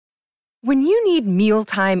When you need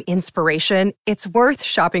mealtime inspiration, it's worth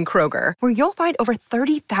shopping Kroger, where you'll find over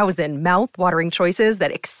 30,000 mouth-watering choices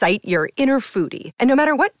that excite your inner foodie. And no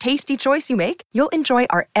matter what tasty choice you make, you'll enjoy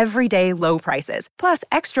our everyday low prices, plus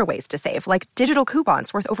extra ways to save, like digital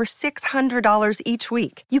coupons worth over $600 each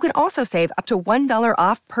week. You can also save up to $1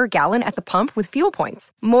 off per gallon at the pump with fuel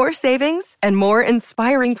points. More savings and more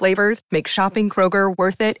inspiring flavors make shopping Kroger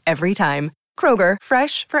worth it every time. Kroger,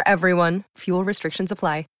 fresh for everyone. Fuel restrictions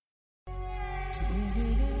apply.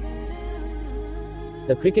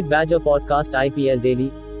 The Cricket Badger Podcast IPL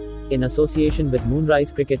Daily, in association with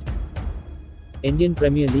Moonrise Cricket, Indian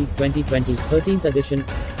Premier League 2020, 13th edition.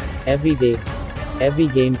 Every day, every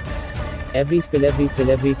game, every spill, every thrill,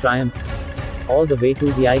 every triumph, all the way to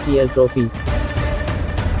the IPL trophy.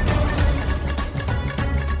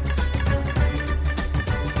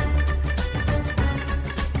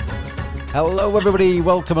 Hello everybody,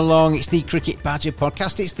 welcome along. It's the Cricket Badger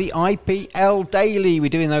Podcast. It's the IPL Daily. We're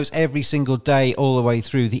doing those every single day all the way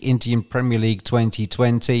through the Indian Premier League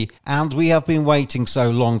 2020. And we have been waiting so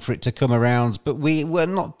long for it to come around, but we were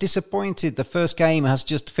not disappointed. The first game has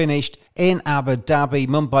just finished in Abu Dhabi.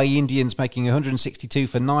 Mumbai Indians making 162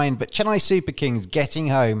 for 9, but Chennai Super Kings getting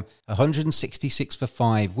home 166 for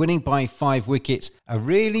 5, winning by 5 wickets. A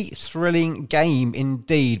really thrilling game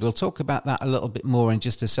indeed. We'll talk about that a little bit more in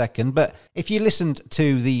just a second, but if you listened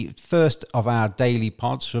to the first of our daily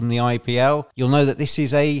pods from the IPL, you'll know that this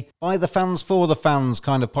is a by the fans, for the fans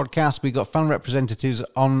kind of podcast. We've got fan representatives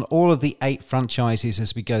on all of the 8 franchises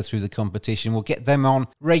as we go through the competition. We'll get them on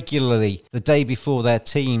regularly the day before their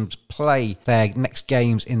teams play their next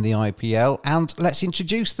games in the IPL. And let's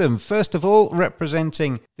introduce them. First of all,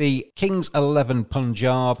 representing the Kings 11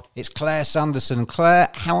 Punjab, it's Claire Sanderson. Claire,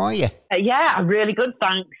 how are you? Yeah, I'm really good,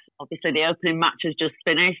 thanks. Obviously, the opening match has just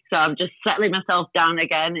finished, so I'm just settling myself down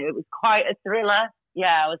again. It was quite a thriller.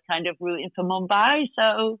 Yeah, I was kind of rooting for Mumbai,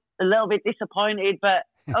 so a little bit disappointed, but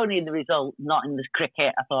only in the result, not in the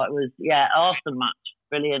cricket. I thought it was, awesome match.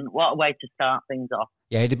 Brilliant. What a way to start things off.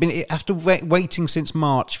 Yeah, it'd have been, after waiting since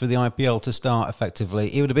March for the IPL to start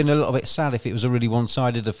effectively, it would have been a little bit sad if it was a really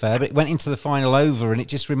one-sided affair, but it went into the final over and it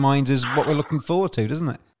just reminds us what we're looking forward to, doesn't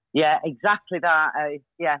it? Yeah, exactly that.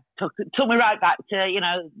 Took me right back to,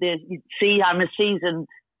 I'm a season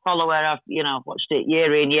follower. I've, watched it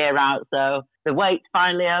year in, year out. So the wait's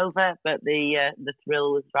finally over, but the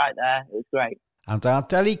thrill was right there. It was great. And our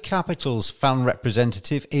Delhi Capitals fan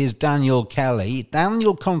representative is Daniel Kelly.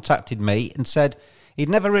 Daniel contacted me and said he'd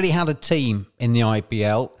never really had a team in the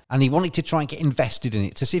IPL and he wanted to try and get invested in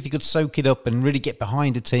it to see if he could soak it up and really get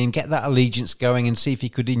behind a team, get that allegiance going and see if he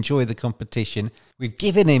could enjoy the competition. We've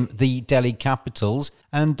given him the Delhi Capitals.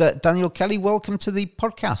 And Daniel Kelly, welcome to the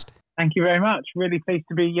podcast. Thank you very much. Really pleased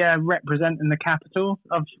to be representing the Capitals.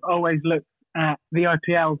 I've always looked at the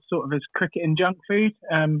IPL sort of as cricket and junk food.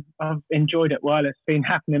 I've enjoyed it while it's been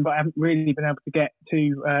happening, but I haven't really been able to get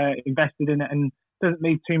too invested in it, and doesn't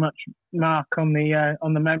leave too much mark on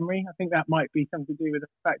the memory. I think that might be something to do with the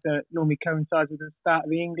fact that it normally coincides with the start of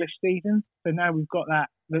the English season. So now we've got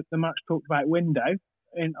the much talked about window,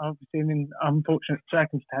 in unfortunate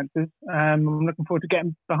circumstances. I'm looking forward to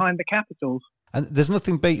getting behind the Capitals. And there's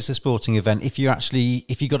nothing beats a sporting event if you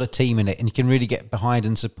got a team in it and you can really get behind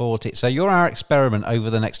and support it. So you're our experiment over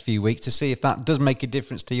the next few weeks to see if that does make a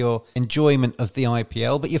difference to your enjoyment of the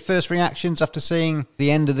IPL. But your first reactions after seeing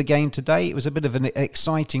the end of the game today, it was a bit of an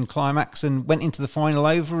exciting climax and went into the final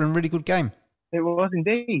over and really good game. It was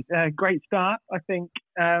indeed a great start. I think,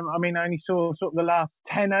 I only saw sort of the last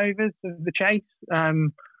 10 overs of the chase.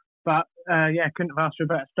 But couldn't have asked for a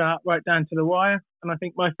better start right down to the wire. And I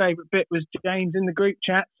think my favourite bit was James in the group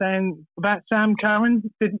chat saying about Sam Curran,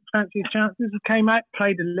 didn't fancy his chances, came out,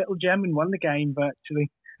 played a little gem and won the game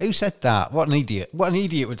virtually. Who said that? What an idiot. What an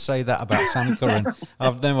idiot would say that about Sam Curran.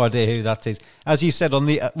 I've no idea who that is. As you said,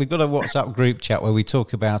 we've got a WhatsApp group chat where we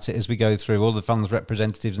talk about it as we go through all the fans'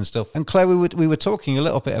 representatives and stuff. And Claire, we were talking a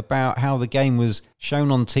little bit about how the game was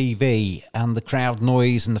shown on TV and the crowd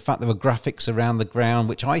noise and the fact there were graphics around the ground,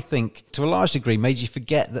 which I think to a large degree made you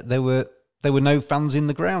forget that there were no fans in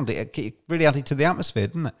the ground. It really added to the atmosphere,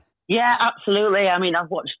 didn't it? Yeah, absolutely. I've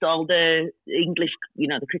watched all the English,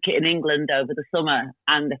 the cricket in England over the summer,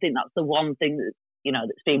 and I think that's the one thing that,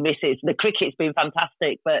 that's been missing. The cricket's been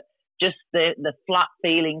fantastic, but just the flat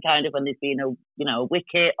feeling kind of when there's been a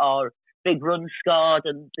wicket or big run scored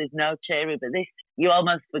and there's no cheering. But this, you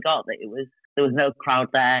almost forgot that there was no crowd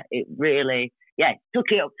there. It really, took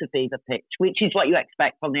it up to fever pitch, which is what you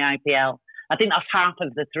expect from the IPL. I think that's half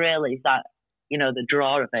of the thrill is that, the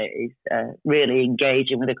draw of it is really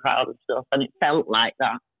engaging with the crowd and stuff. And it felt like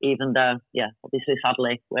that, even though, obviously,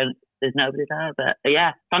 sadly, there's nobody there. But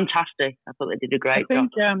yeah, fantastic. I thought they did a great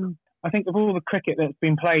job. I think of all the cricket that's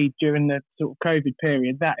been played during the sort of COVID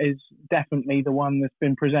period, that is definitely the one that's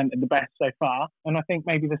been presented the best so far. And I think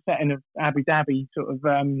maybe the setting of Abu Dhabi sort of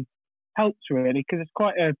helps really, because it's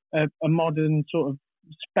quite a modern sort of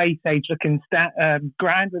space age looking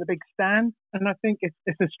ground with a big stand. And I think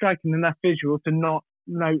it's a striking enough visual to not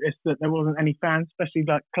notice that there wasn't any fans, especially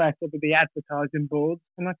like Claire said with the advertising boards.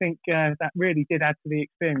 And I think that really did add to the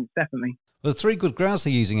experience, definitely. Well, the three good grounds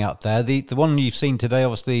they're using out there. The one you've seen today,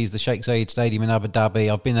 obviously, is the Sheikh Zayed Stadium in Abu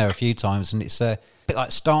Dhabi. I've been there a few times, and it's a bit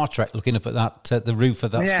like Star Trek looking up at that the roof of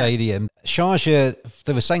that stadium. Sharjah,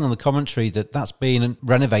 they were saying on the commentary that that's been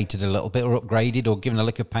renovated a little bit or upgraded or given a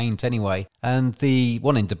lick of paint anyway. And the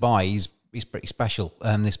one in Dubai is pretty special.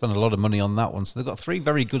 They spent a lot of money on that one. So they've got three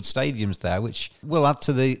very good stadiums there, which will add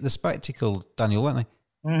to the spectacle, Daniel, won't they?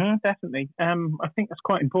 Definitely. I think that's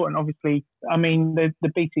quite important. Obviously, I mean, the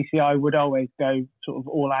BCCI would always go sort of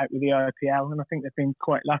all out with the IPL, and I think they've been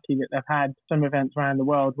quite lucky that they've had some events around the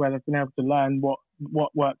world where they've been able to learn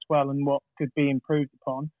what works well and what could be improved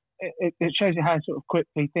upon. It shows you how sort of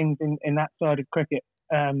quickly things in that side of cricket,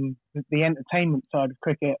 the entertainment side of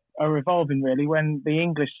cricket, are evolving really. When the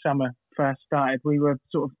English summer first started, we were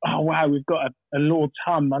sort of, oh wow, we've got a Lord's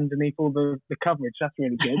hum underneath all the coverage. That's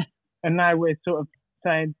really good. And now we're sort of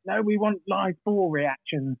saying, no, we want live ball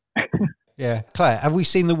reactions. Yeah. Claire, have we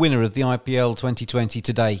seen the winner of the IPL 2020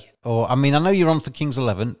 today? Or, I mean, I know you're on for Kings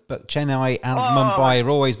 11, but Chennai and Mumbai are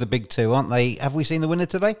always the big two, aren't they? Have we seen the winner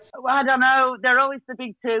today? Well, I don't know. They're always the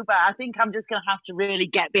big two, but I think I'm just going to have to really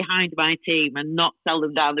get behind my team and not sell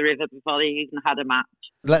them down the river before they even had a match.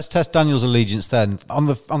 Let's test Daniel's allegiance then. On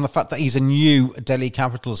the fact that he's a new Delhi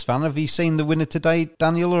Capitals fan, have you seen the winner today,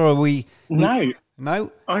 Daniel, or are we... No.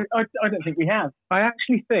 No? I don't think we have. I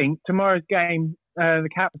actually think tomorrow's game, the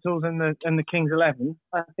Capitals and the Kings 11,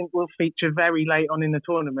 I think will feature very late on in the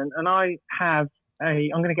tournament. And I have I'm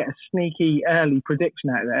going to get a sneaky early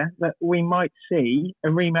prediction out there that we might see a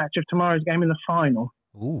rematch of tomorrow's game in the final.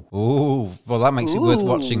 Ooh. Well, that makes it worth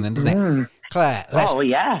watching then, doesn't it? Claire,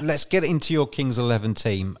 let's get into your Kings 11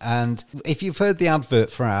 team. And if you've heard the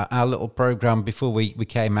advert for our little programme before we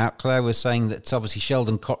came out, Claire was saying that obviously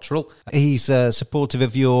Sheldon Cottrell, he's supportive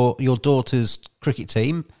of your daughter's cricket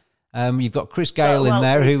team. You've got Chris Gayle in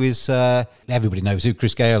there, who is, everybody knows who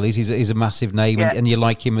Chris Gayle is. He's a massive name, and you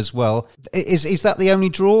like him as well. Is that the only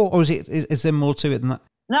draw, or is there more to it than that?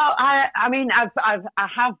 No, I mean, I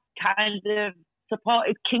have kind of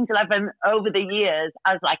supported Kings 11 over the years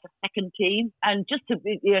as like a second team. And just to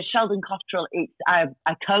be, Sheldon Cottrell, I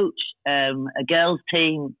coach a girls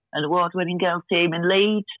team, an award-winning girls team in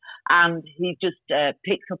Leeds, and he just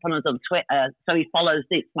picks up on us on Twitter. So he follows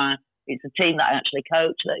it's a team that I actually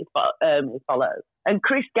coach that he follows. And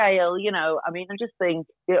Chris Gayle, I mean, I just think,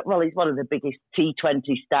 well, he's one of the biggest T20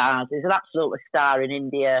 stars. He's an absolute star in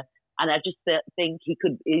India. And I just think he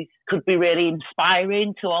could be really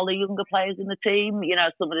inspiring to all the younger players in the team,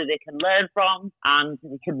 somebody they can learn from and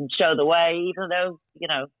he can show the way, even though,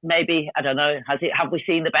 maybe, I don't know, have we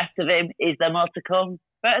seen the best of him? Is there more to come?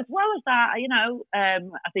 But as well as that,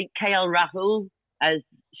 I think KL Rahul has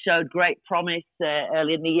showed great promise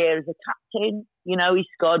early in the year as a captain. He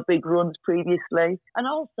scored big runs previously. And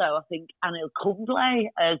also, I think Anil Kumble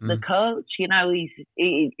as the coach,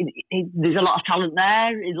 there's a lot of talent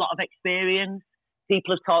there, there's a lot of experience.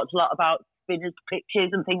 People have talked a lot about spinners'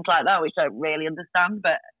 pitches and things like that, which I don't really understand,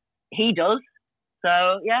 but he does.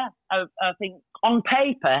 So, yeah, I think on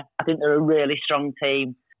paper, I think they're a really strong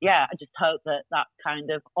team. Yeah, I just hope that kind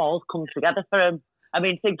of all comes together for them. I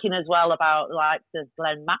mean, thinking as well about like the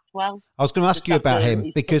Glenn Maxwell. I was going to ask you about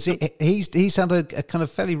him because he's had a kind of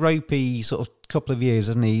fairly ropey sort of couple of years,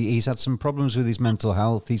 hasn't he? He's had some problems with his mental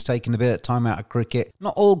health. He's taken a bit of time out of cricket.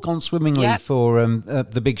 Not all gone swimmingly for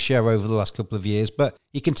the big show over the last couple of years, but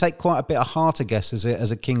you can take quite a bit of heart, I guess,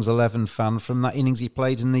 as a Kings 11 fan from that innings he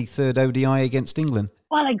played in the third ODI against England.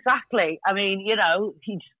 Well, exactly. I mean,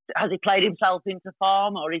 has he played himself into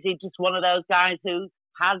form, or is he just one of those guys who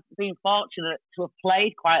has been fortunate to have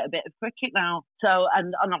played quite a bit of cricket now? So,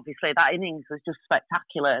 and obviously that innings was just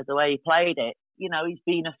spectacular, the way he played it. He's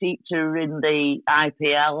been a feature in the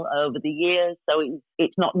IPL over the years, so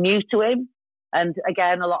it's not new to him. And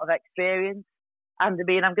again, a lot of experience. And I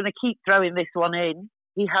mean, I'm going to keep throwing this one in.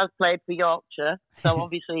 He has played for Yorkshire, so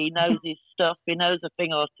obviously he knows his stuff. He knows a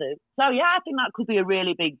thing or two. So yeah, I think that could be a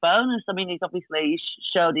really big bonus. I mean, he's obviously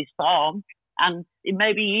showed his form, and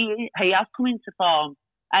maybe he has come into form.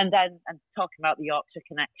 And then, and talking about the Yorkshire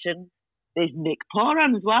connection, there's Nick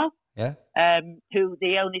Poran as well. Yeah. Who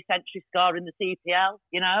the only century scorer in the CPL,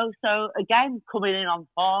 So again, coming in on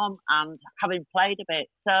form and having played a bit.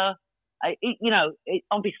 So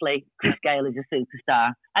Obviously Chris Gayle is a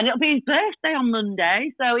superstar, and it'll be his birthday on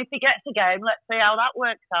Monday. So if he gets a game, let's see how that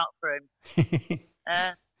works out for him.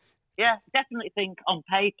 Yeah, definitely think on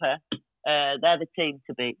paper they're the team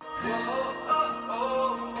to beat.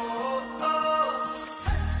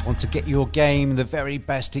 Want to get your game the very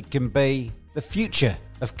best it can be? The future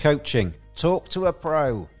of coaching. Talk to a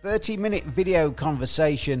pro. 30-minute video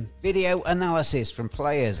conversation. Video analysis from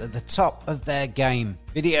players at the top of their game.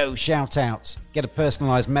 Video shout-outs. Get a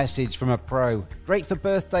personalised message from a pro. Great for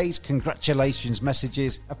birthdays, congratulations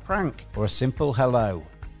messages, a prank, or a simple hello.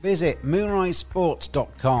 Visit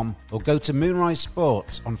moonrisesports.com or go to Moonrise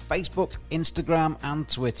Sports on Facebook, Instagram and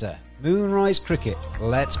Twitter. Moonrise Cricket.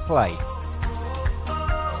 Let's play.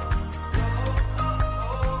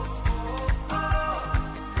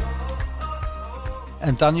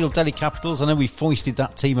 And Daniel, Delhi Capitals, I know we foisted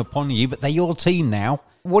that team upon you, but they're your team now.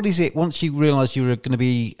 What is it, once you realised you were going to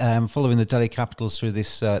be following the Delhi Capitals through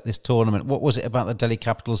this tournament, what was it about the Delhi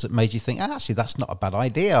Capitals that made you think, actually, that's not a bad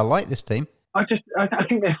idea, I like this team? I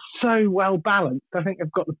think they're so well balanced. I think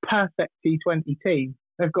they've got the perfect T20 team.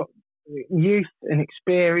 They've got youth and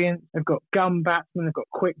experience. They've got gun batsmen. They've got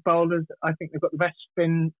quick bowlers. I think they've got the best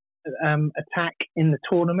spin attack in the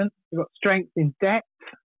tournament. They've got strength in depth.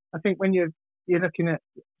 I think when you're looking at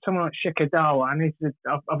someone like Shikhar Dhawan,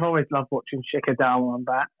 I've always loved watching Shikhar Dhawan on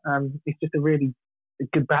bat. He's just a really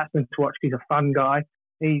good batsman to watch. He's a fun guy.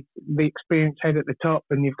 He's the experienced head at the top,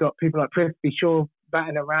 and you've got people like Prithvi Shaw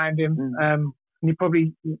batting around him. And you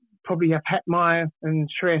probably have Hetmeyer and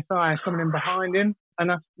Shreyas Iyer coming in behind him. And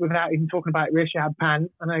that's without even talking about Rishabh Pant.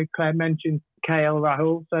 I know Claire mentioned KL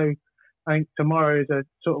Rahul, so I think tomorrow is a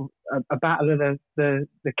sort of a battle of the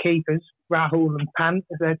keepers, Rahul and Pant.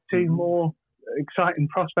 Is there two more exciting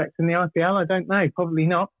prospects in the IPL? I don't know, probably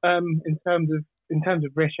not. In terms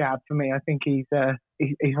of Rishabh, for me, I think he's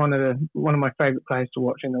one of my favourite players to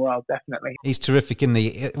watch in the world. Definitely, he's terrific. In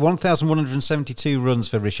the 1,172 runs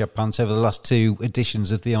for Rishabh Pant over the last two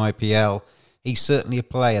editions of the IPL. He's certainly a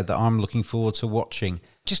player that I'm looking forward to watching.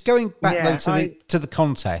 Just going back to the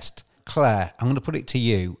contest, Claire, I'm going to put it to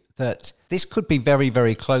you that this could be very,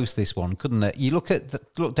 very close, this one, couldn't it? You look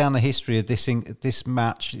down the history of this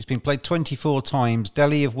match. It's been played 24 times.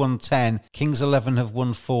 Delhi have won 10. Kings 11 have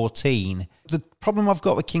won 14. The problem I've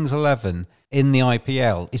got with Kings 11 in the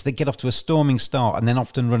IPL is they get off to a storming start and then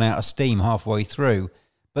often run out of steam halfway through.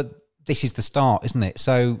 But this is the start, isn't it?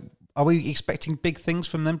 So are we expecting big things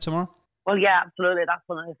from them tomorrow? Well, yeah, absolutely. That's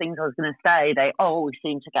one of the things I was going to say. They always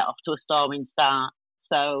seem to get off to a storming start.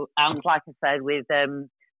 So, and like I said, with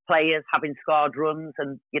players having scored runs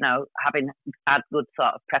and, having had good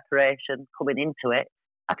sort of preparation coming into it,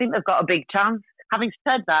 I think they've got a big chance. Having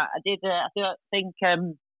said that, I think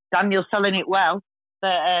Daniel's selling it well.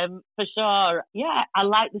 But for sure, yeah, I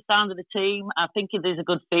like the sound of the team. I think there's a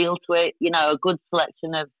good feel to it, a good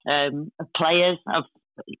selection of players.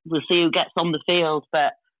 We'll see who gets on the field,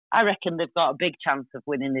 but I reckon they've got a big chance of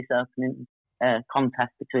winning this opening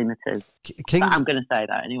contest between the two. I'm going to say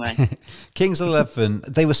that anyway. Kings 11,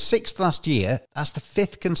 they were 6th last year. That's the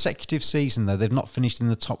 5th consecutive season, though. They've not finished in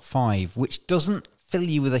the top 5, which doesn't fill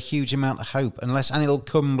you with a huge amount of hope unless Anil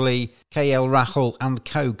Kumble, KL Rahul and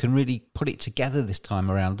co can really put it together this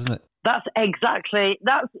time around, doesn't it? That's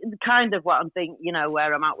kind of what I'm thinking,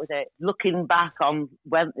 where I'm at with it. Looking back on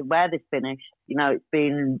where they've finished, it's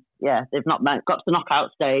been, they've not got to the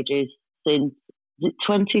knockout stages since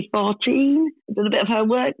 2014. I've done a bit of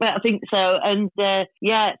homework, but I think so. And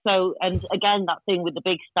and again, that thing with the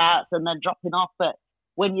big starts and then dropping off. But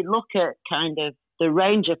when you look at kind of the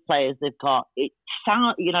range of players they've got, it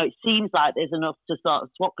seems like there's enough to sort of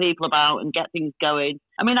swap people about and get things going.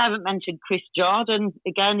 I mean, I haven't mentioned Chris Jordan.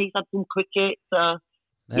 Again, he's had some cricket, so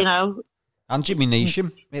and Jimmy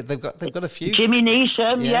Neesham. They've got a few. Jimmy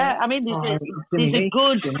Neesham, yeah. I mean, there's a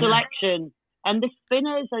good selection, and the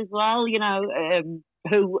spinners as well.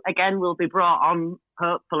 Who again will be brought on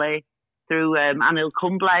hopefully through Anil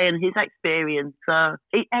Kumble and his experience. So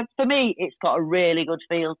for me, it's got a really good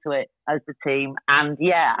feel to it as the team. And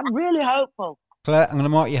yeah, I'm really hopeful. Claire, I'm going to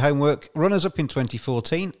mark your homework. Runners up in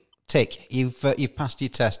 2014. Tick. You've passed your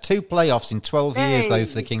test. 2 playoffs in 12 years, though,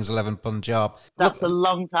 for the Kings 11 Punjab. That's a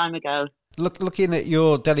long time ago. Looking at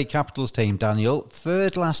your Delhi Capitals team, Daniel,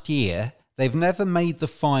 3rd last year. They've never made the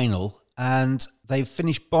final. And they've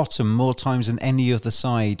finished bottom more times than any other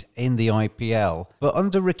side in the IPL. But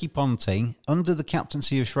under Ricky Ponting, under the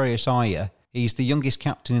captaincy of Shreyas Iyer, he's the youngest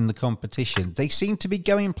captain in the competition. They seem to be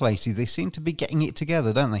going places. They seem to be getting it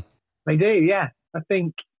together, don't they? They do, yeah. I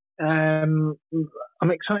think I'm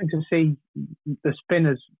excited to see the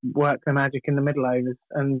spinners work their magic in the middle overs.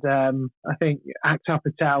 And I think Akhtar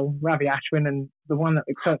Patel, Ravi Ashwin, and the one that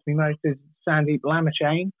excites me most is Sandeep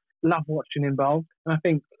Lamichhane. Love watching him bowl. And I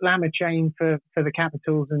think Lamichhane for the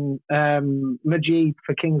Capitals and Majid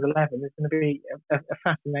for Kings 11 is going to be a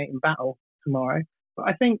fascinating battle tomorrow. But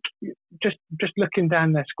I think just looking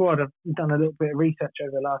down their squad, I've done a little bit of research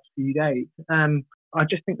over the last few days. I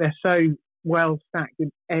just think they're so well stacked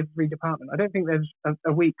in every department. I don't think there's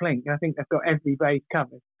a weak link. I think they've got every base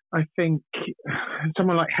covered. I think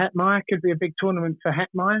someone like Hetmeyer could be a big tournament for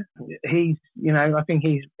Hetmeyer. I think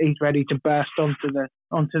he's ready to burst onto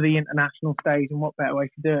the international stage, and what better way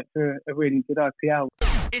to do it through a really good IPL.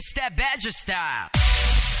 It's that Badger style.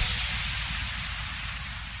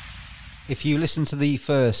 If you listen to the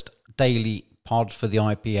first daily pod for the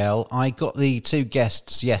IPL, I got the two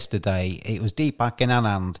guests yesterday. It was Deepak and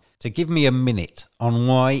Anand to give me a minute on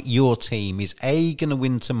why your team is A, going to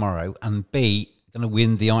win tomorrow, and B, going to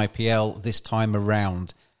win the IPL this time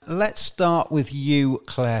around. Let's start with you,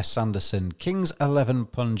 Claire Sanderson. Kings 11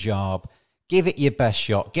 Punjab. Give it your best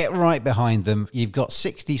shot. Get right behind them. You've got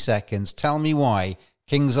 60 seconds. Tell me why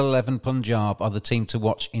Kings 11 Punjab are the team to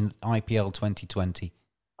watch in IPL 2020.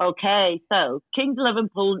 Okay, so Kings 11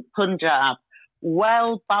 Punjab,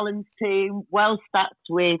 well-balanced team, well-stacked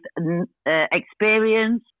with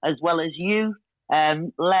experience as well as youth,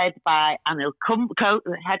 led by head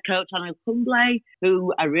coach Anil Kumble,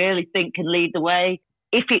 who I really think can lead the way.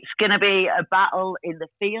 If it's going to be a battle in the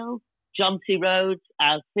field, John T. Rhodes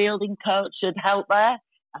as fielding coach should help there.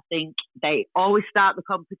 I think they always start the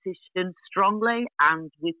competition strongly,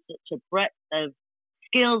 and with such a breadth of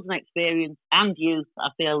skills and experience and youth, I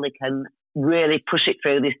feel they can really push it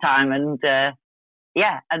through this time and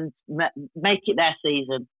make it their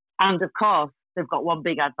season. And of course, they've got one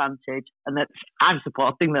big advantage, and that's I'm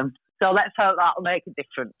supporting them. So let's hope that'll make a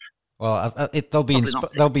difference. Well,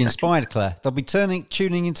 they'll be inspired, Claire. They'll be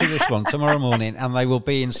tuning into this one tomorrow morning, and they will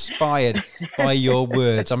be inspired by your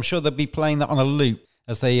words. I'm sure they'll be playing that on a loop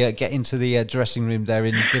as they get into the dressing room there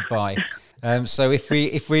in Dubai. So if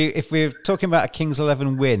we're talking about a Kings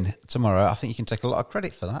 11 win tomorrow, I think you can take a lot of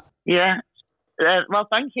credit for that. Yeah. Well,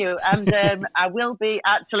 thank you. And I will be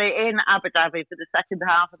actually in Abu Dhabi for the second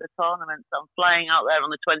half of the tournament. So I'm flying out there on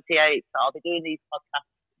the 28th. So I'll be doing these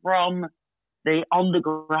podcasts from on the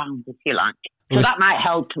ground, if you like. So that might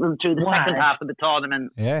help them through the second half of the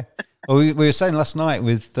tournament. Yeah. Well, we were saying last night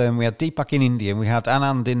with we had Deepak in India and we had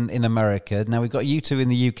Anand in America. Now we've got you two in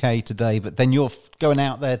the UK today, but then you're going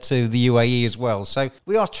out there to the UAE as well. So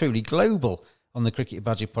we are truly global on the Cricket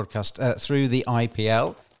Badger podcast through the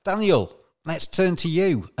IPL. Daniel, let's turn to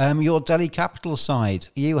you. Your Delhi Capital side.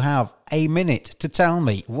 You have a minute to tell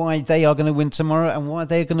me why they are going to win tomorrow and why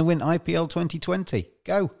they're going to win IPL 2020.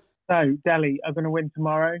 Go. So Delhi are going to win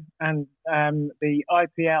tomorrow, and the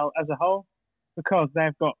IPL as a whole, because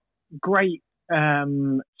they've got great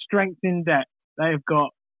strength in depth. They've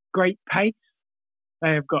got great pace.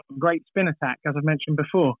 They have got great spin attack, as I've mentioned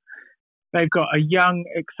before. They've got a young,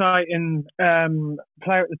 exciting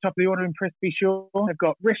player at the top of the order in Prithvi Shaw. They've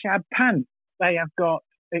got Rishabh Pant. They have got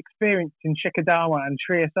experience in Shikhar Dhawan and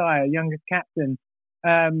Shreyas Iyer, youngest captain.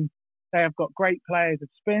 They have got great players of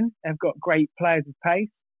spin. They've got great players of pace.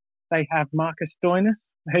 They have Marcus Stoinis,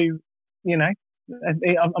 who,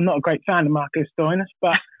 I'm not a great fan of Marcus Stoinis,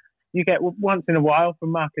 but you get once in a while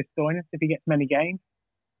from Marcus Stoinis if he gets many games.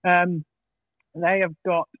 They have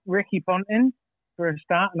got Ricky Ponting for a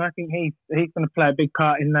start, and I think he's going to play a big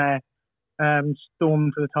part in their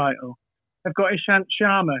storm to the title. They've got Ishant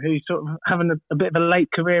Sharma, who's sort of having a bit of a late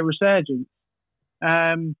career resurgence.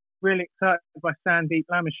 Really excited by Sandeep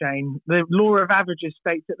Lamichhane. The law of averages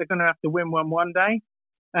states that they're going to have to win one day.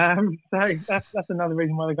 So that's another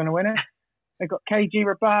reason why they're going to win it. They've got KG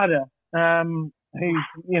Rabada,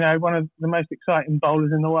 who's one of the most exciting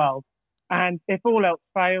bowlers in the world. And if all else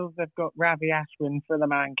fails, they've got Ravi Ashwin for the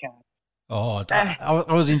Mankad. Oh,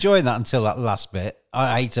 I was enjoying that until that last bit.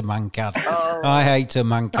 I hate a Mankad. Oh. I hate a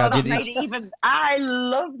Mankad. I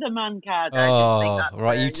love the Mankad. Oh,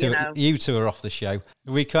 right. You two are off the show.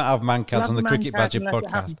 We can't have Mankads on the Cricket Badger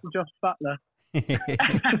podcast. Josh Butler.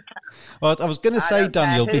 Well, I was going to say,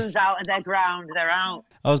 Daniel, who's out of their ground, they're out.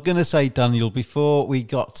 I was going to say, Daniel, before we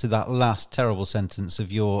got to that last terrible sentence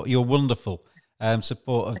of your wonderful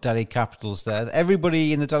support of Delhi Capitals there,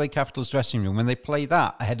 everybody in the Delhi Capitals dressing room, when they play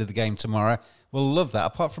that ahead of the game tomorrow, will love that,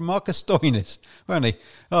 apart from Marcus Stoinis, won't he?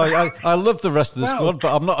 I love the rest of the squad,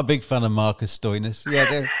 but I'm not a big fan of Marcus Stoinis.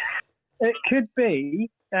 Yeah, it could be,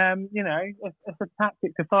 it's a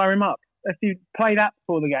tactic to fire him up. If you play that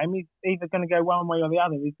before the game, he's either going to go one way or the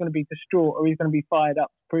other. He's going to be distraught or he's going to be fired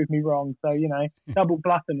up to prove me wrong. So, double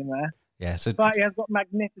bluffing in there. Yeah, but he has got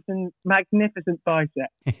magnificent bicep.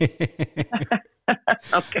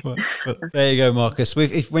 Okay. Well, there you go, Marcus.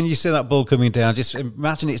 When you see that ball coming down, just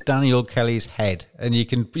imagine it's Daniel Kelly's head, and you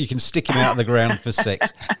can stick him out of the ground for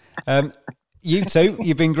 6. You two,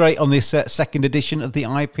 you've been great on this second edition of the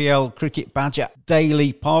IPL Cricket Badger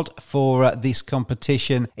Daily Pod for this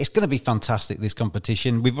competition. It's going to be fantastic, this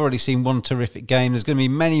competition. We've already seen one terrific game. There's going to be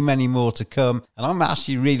many, many more to come. And I'm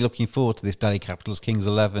actually really looking forward to this Delhi Capitals Kings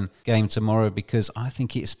 11 game tomorrow, because I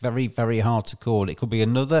think it's very, very hard to call. It could be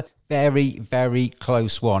another very, very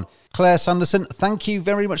close one. Claire Sanderson, thank you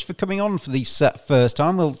very much for coming on for this first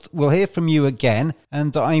time. We'll hear from you again,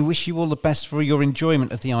 and I wish you all the best for your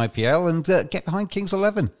enjoyment of the IPL, and get behind Kings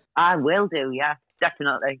 11. I will do, yeah,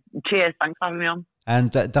 definitely. Cheers, thanks for having me on.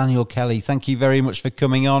 And Daniel Kelly, thank you very much for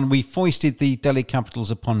coming on. We foisted the Delhi Capitals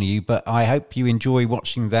upon you, but I hope you enjoy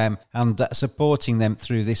watching them and supporting them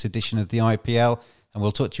through this edition of the IPL. And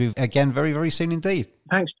we'll talk to you again very, very soon indeed.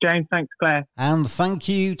 Thanks, James. Thanks, Claire. And thank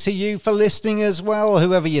you to you for listening as well.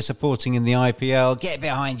 Whoever you're supporting in the IPL, get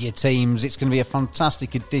behind your teams. It's going to be a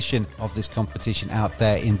fantastic edition of this competition out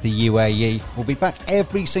there in the UAE. We'll be back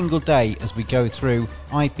every single day as we go through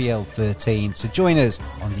IPL 13. So join us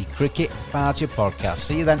on the Cricket Badger podcast.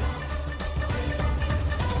 See you then.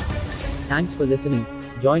 Thanks for listening.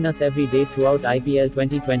 Join us every day throughout IPL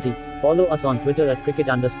 2020. Follow us on Twitter at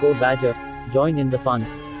cricket_badger. Join in the fun.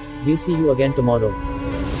 We'll see you again tomorrow.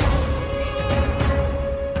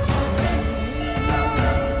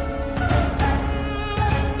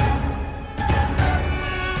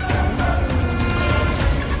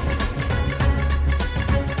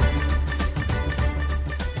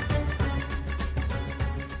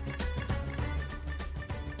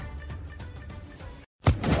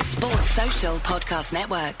 Sports Social Podcast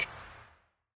Network.